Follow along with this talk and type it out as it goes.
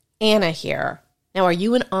Anna here. Now, are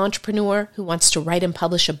you an entrepreneur who wants to write and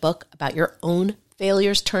publish a book about your own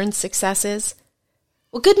failures turned successes?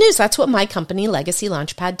 Well, good news, that's what my company, Legacy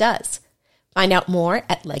Launchpad, does. Find out more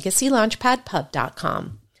at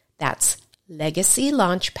legacylaunchpadpub.com. That's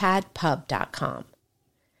legacylaunchpadpub.com.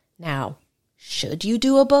 Now, should you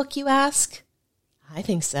do a book, you ask? I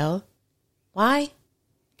think so. Why?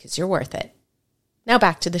 Because you're worth it. Now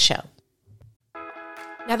back to the show.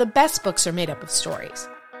 Now, the best books are made up of stories.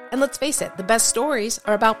 And let's face it, the best stories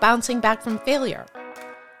are about bouncing back from failure.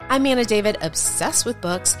 I'm Anna David, obsessed with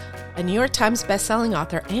books, a New York Times bestselling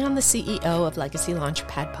author, and the CEO of Legacy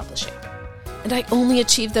Launchpad Publishing. And I only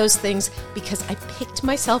achieved those things because I picked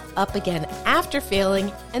myself up again after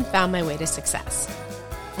failing and found my way to success.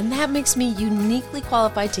 And that makes me uniquely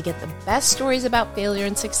qualified to get the best stories about failure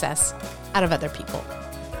and success out of other people.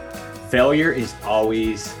 Failure is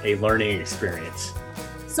always a learning experience.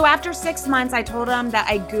 So after 6 months, I told him that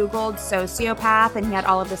I Googled sociopath and he had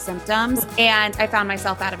all of the symptoms, and I found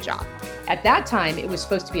myself out of a job. At that time, it was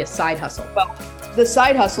supposed to be a side hustle. Well, the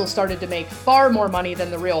side hustle started to make far more money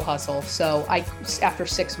than the real hustle. So after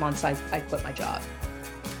 6 months, I quit my job.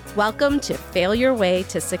 Welcome to Fail Your Way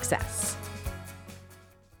to Success.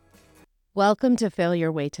 Welcome to Fail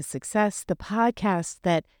Your Way to Success, the podcast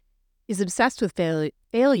that is obsessed with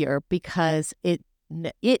failure because it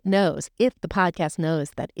knows, if the podcast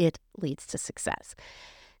knows, that it leads to success.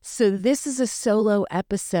 So this is a solo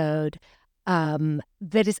episode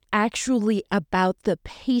that is actually about the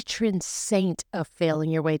patron saint of failing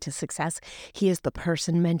your way to success. He is the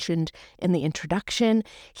person mentioned in the introduction.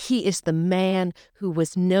 He is the man who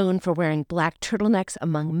was known for wearing black turtlenecks,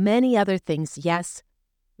 among many other things. Yes,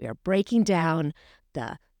 we are breaking down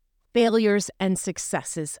the failures and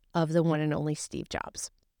successes of the one and only Steve Jobs.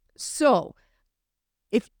 So,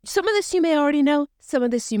 if some of this you may already know, some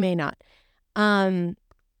of this you may not.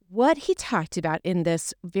 What he talked about in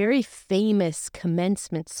this very famous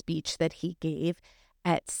commencement speech that he gave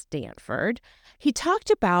at Stanford, he talked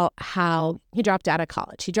about how he dropped out of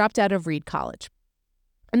college. He dropped out of Reed College.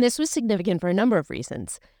 And this was significant for a number of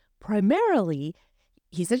reasons. Primarily,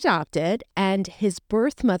 he's adopted, and his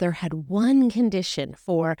birth mother had one condition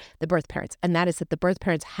for the birth parents, and that is that the birth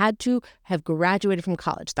parents had to have graduated from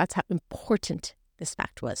college. That's how important this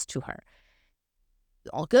fact was to her.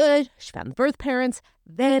 All good. She found the birth parents.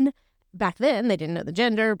 Then, back then, they didn't know the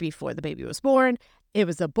gender before the baby was born. It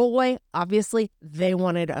was a boy. Obviously, they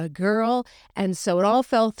wanted a girl. And so it all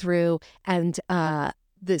fell through. And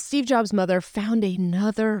the Steve Jobs mother found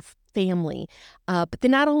another family. But they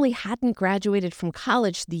not only hadn't graduated from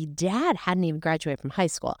college, the dad hadn't even graduated from high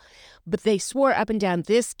school. But they swore up and down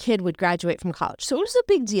this kid would graduate from college. So it was a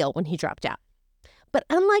big deal when he dropped out. But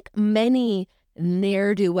unlike many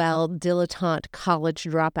ne'er-do-well, dilettante college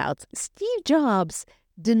dropouts, Steve Jobs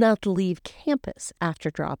did not leave campus after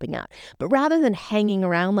dropping out. But rather than hanging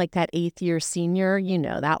around like that eighth-year senior, you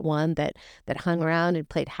know, that one that hung around and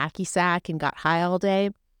played hacky sack and got high all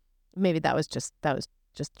day, maybe that was just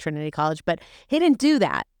Trinity College, but he didn't do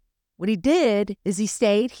that. What he did is he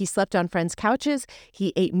stayed, he slept on friends' couches,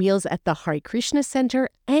 he ate meals at the Hare Krishna Center,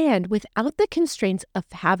 and without the constraints of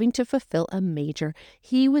having to fulfill a major,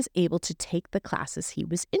 he was able to take the classes he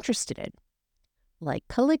was interested in, like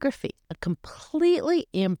calligraphy, a completely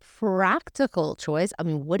impractical choice. I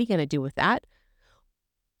mean, what are you going to do with that?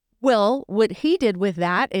 Well, what he did with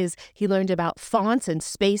that is he learned about fonts and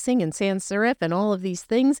spacing and sans serif and all of these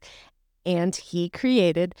things, and he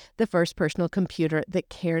created the first personal computer that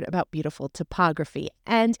cared about beautiful typography.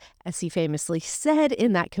 And as he famously said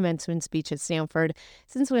in that commencement speech at Stanford,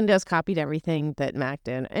 since Windows copied everything that Mac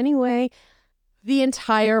did anyway, the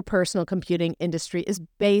entire personal computing industry is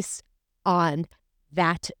based on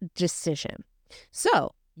that decision.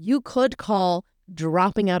 So you could call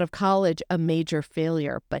dropping out of college a major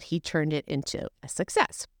failure, but he turned it into a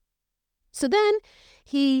success. So then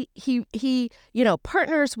he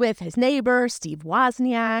partners with his neighbor, Steve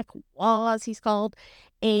Wozniak, Woz he's called,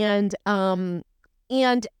 and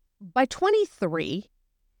by 23,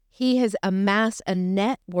 he has amassed a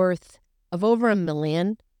net worth of over $1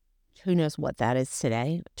 million. Who knows what that is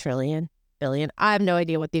today? Trillion, billion. I have no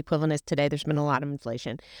idea what the equivalent is today. There's been a lot of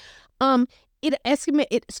inflation. It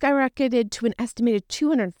skyrocketed to an estimated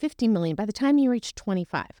 $250 million by the time he reached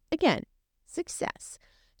 25. Again, success.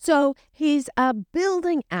 So he's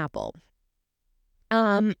building Apple.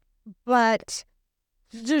 But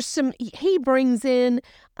there's he brings in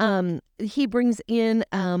a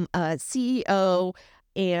CEO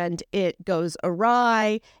and it goes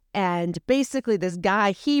awry. And basically this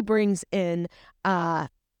guy he brings in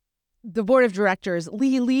the board of directors,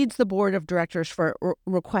 Lee leads the board of directors for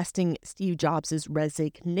requesting Steve Jobs'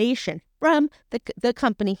 resignation from the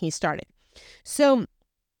company he started. So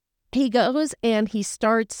he goes and he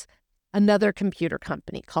starts another computer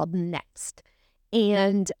company called Next.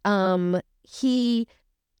 And he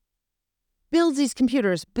builds these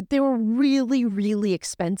computers, but they were really, really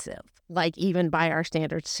expensive, like even by our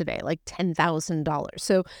standards today, like $10,000.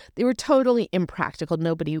 So they were totally impractical.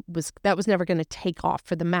 That was never going to take off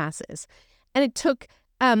for the masses. And it took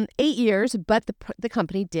 8 years, but the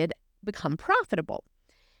company did become profitable.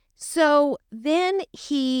 So then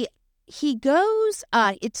he goes,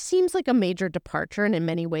 it seems like a major departure, and in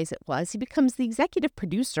many ways it was. He becomes the executive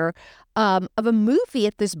producer of a movie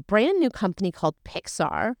at this brand new company called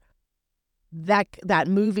Pixar. That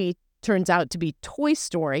movie turns out to be Toy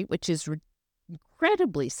Story, which is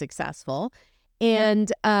incredibly successful.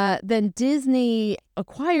 And then Disney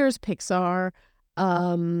acquires Pixar.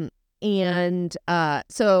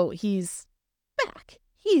 So he's back.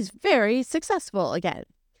 He's very successful again.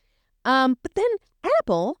 But then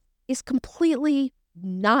Apple is completely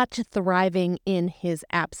not thriving in his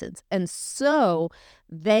absence. And so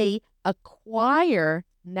they acquire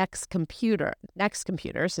Next Computers,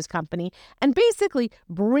 his company, and basically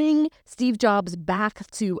bring Steve Jobs back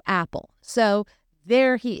to Apple. So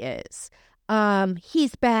there he is.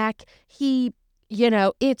 He's back.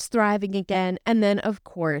 It's thriving again. And then, of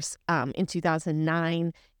course, in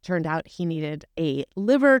 2009, turned out he needed a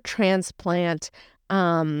liver transplant.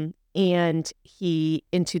 And in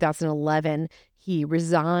 2011, he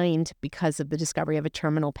resigned because of the discovery of a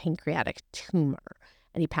terminal pancreatic tumor,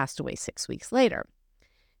 and he passed away 6 weeks later.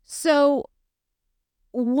 So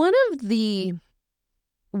one of the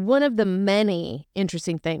many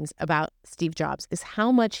interesting things about Steve Jobs is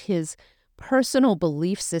how much his personal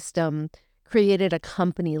belief system created a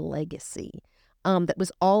company legacy that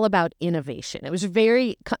was all about innovation. It was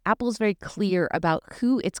Apple's very clear about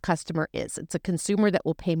who its customer is. It's a consumer that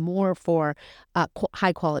will pay more for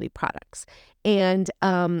high quality products. And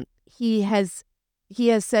he has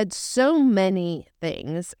said so many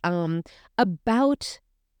things about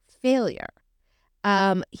failure.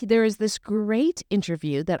 There is this great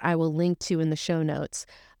interview that I will link to in the show notes,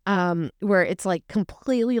 where it's like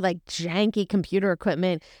completely like janky computer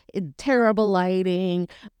equipment, terrible lighting.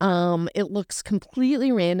 It looks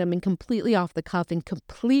completely random and completely off the cuff and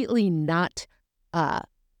completely not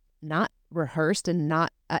rehearsed and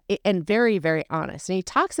not and very, very honest. And he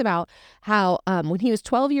talks about how when he was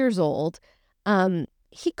 12 years old,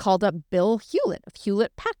 he called up Bill Hewlett of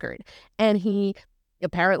Hewlett Packard, and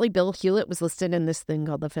apparently Bill Hewlett was listed in this thing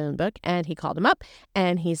called the phone book, and he called him up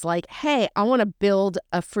and he's like, hey, I want to build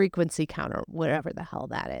a frequency counter, whatever the hell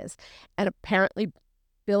that is. And apparently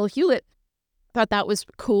Bill Hewlett thought that was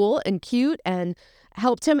cool and cute and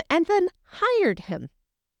helped him and then hired him.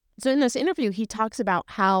 So in this interview, he talks about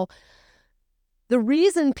how the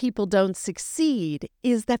reason people don't succeed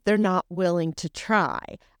is that they're not willing to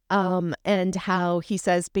try. And how he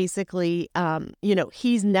says basically,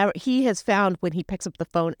 he has found when he picks up the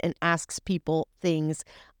phone and asks people things,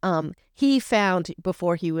 he found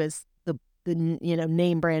before he was the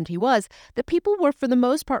name brand he was, that people were for the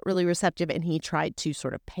most part really receptive, and he tried to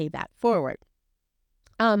sort of pay that forward.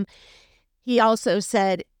 He also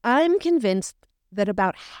said, I'm convinced that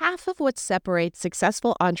about half of what separates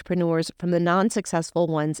successful entrepreneurs from the non-successful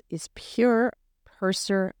ones is pure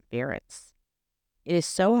perseverance. It is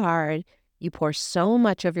so hard. You pour so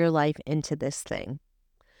much of your life into this thing.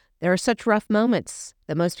 There are such rough moments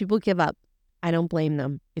that most people give up. I don't blame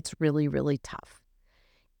them. It's really, really tough.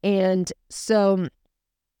 And so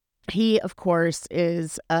he, of course,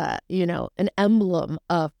 is, an emblem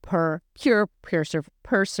of pure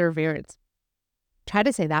perseverance. Try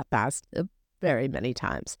to say that fast very many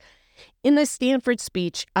times. In the Stanford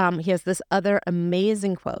speech, he has this other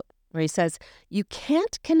amazing quote, where he says, you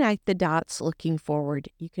can't connect the dots looking forward.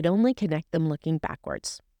 You could only connect them looking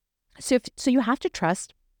backwards. So you have to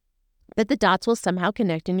trust that the dots will somehow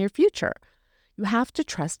connect in your future. You have to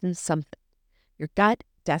trust in something, your gut,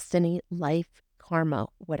 destiny, life, karma,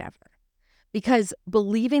 whatever. Because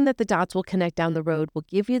believing that the dots will connect down the road will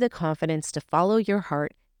give you the confidence to follow your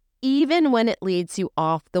heart, even when it leads you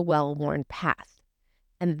off the well-worn path.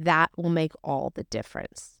 And that will make all the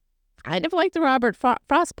difference. Kind of like the Robert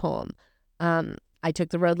Frost poem, I took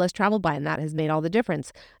the road less traveled by, and that has made all the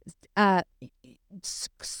difference.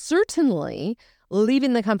 Certainly,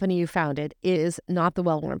 leaving the company you founded is not the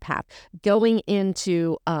well-worn path. Going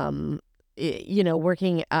into,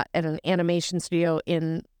 working at an animation studio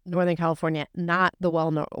in Northern California, not the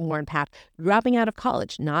well-worn path. Dropping out of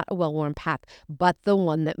college, not a well-worn path, but the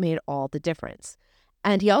one that made all the difference.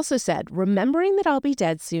 And he also said, remembering that I'll be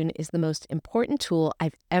dead soon is the most important tool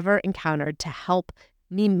I've ever encountered to help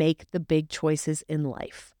me make the big choices in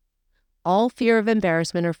life. All fear of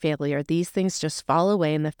embarrassment or failure, these things just fall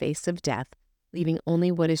away in the face of death, leaving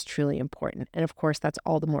only what is truly important. And of course, that's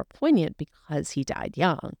all the more poignant because he died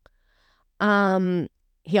young.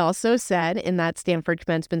 He also said in that Stanford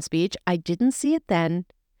commencement speech, I didn't see it then,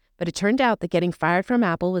 but it turned out that getting fired from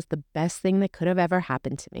Apple was the best thing that could have ever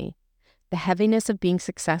happened to me. The heaviness of being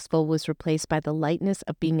successful was replaced by the lightness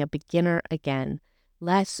of being a beginner again,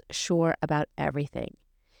 less sure about everything.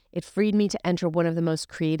 It freed me to enter one of the most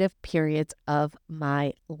creative periods of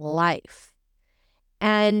my life.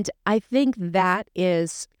 And I think that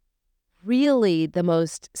is really the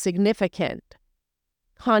most significant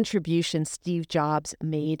contribution Steve Jobs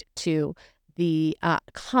made to the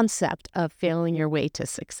concept of failing your way to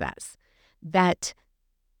success. That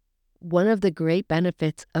one of the great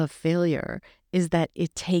benefits of failure is that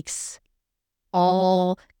it takes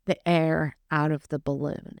all the air out of the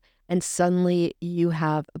balloon. And suddenly you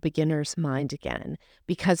have a beginner's mind again.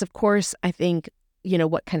 Because, of course, I think,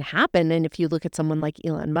 what can happen, and if you look at someone like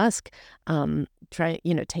Elon Musk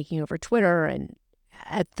taking over Twitter and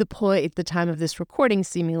at the time of this recording,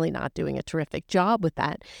 seemingly not doing a terrific job with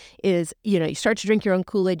that, is, you start to drink your own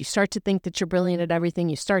Kool-Aid, you start to think that you're brilliant at everything,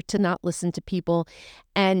 you start to not listen to people,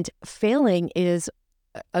 and failing is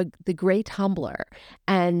the great humbler.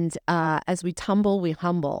 And as we tumble, we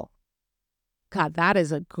humble. God, that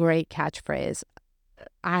is a great catchphrase.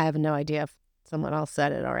 I have no idea if someone else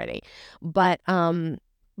said it already, but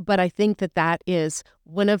I think that is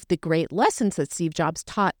one of the great lessons that Steve Jobs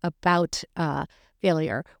taught about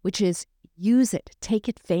failure, which is use it, take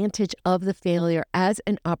advantage of the failure as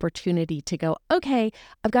an opportunity to go, okay,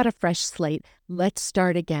 I've got a fresh slate, let's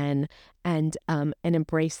start again, and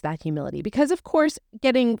embrace that humility. Because of course,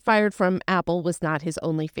 getting fired from Apple was not his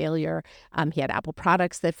only failure. He had Apple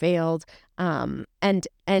products that failed, and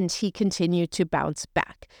he continued to bounce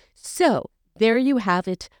back. So there you have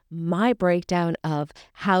it, my breakdown of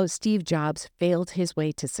how Steve Jobs failed his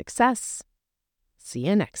way to success. See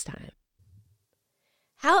you next time.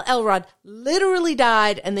 Hal Elrod literally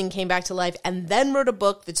died and then came back to life and then wrote a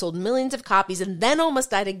book that sold millions of copies and then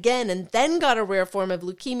almost died again and then got a rare form of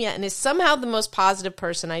leukemia and is somehow the most positive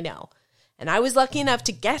person I know. And I was lucky enough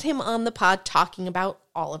to get him on the pod talking about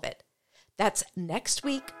all of it. That's next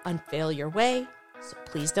week on Fail Your Way, so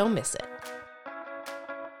please don't miss it.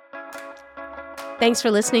 Thanks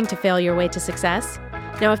for listening to Fail Your Way to Success.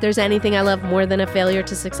 Now, if there's anything I love more than a failure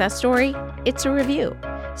to success story, it's a review.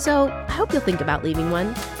 So I hope you'll think about leaving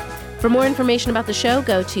one. For more information about the show,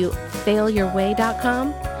 go to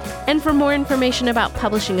failyourway.com. And for more information about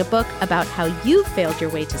publishing a book about how you failed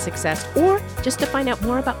your way to success, or just to find out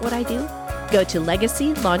more about what I do, go to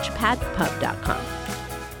legacylaunchpadpub.com.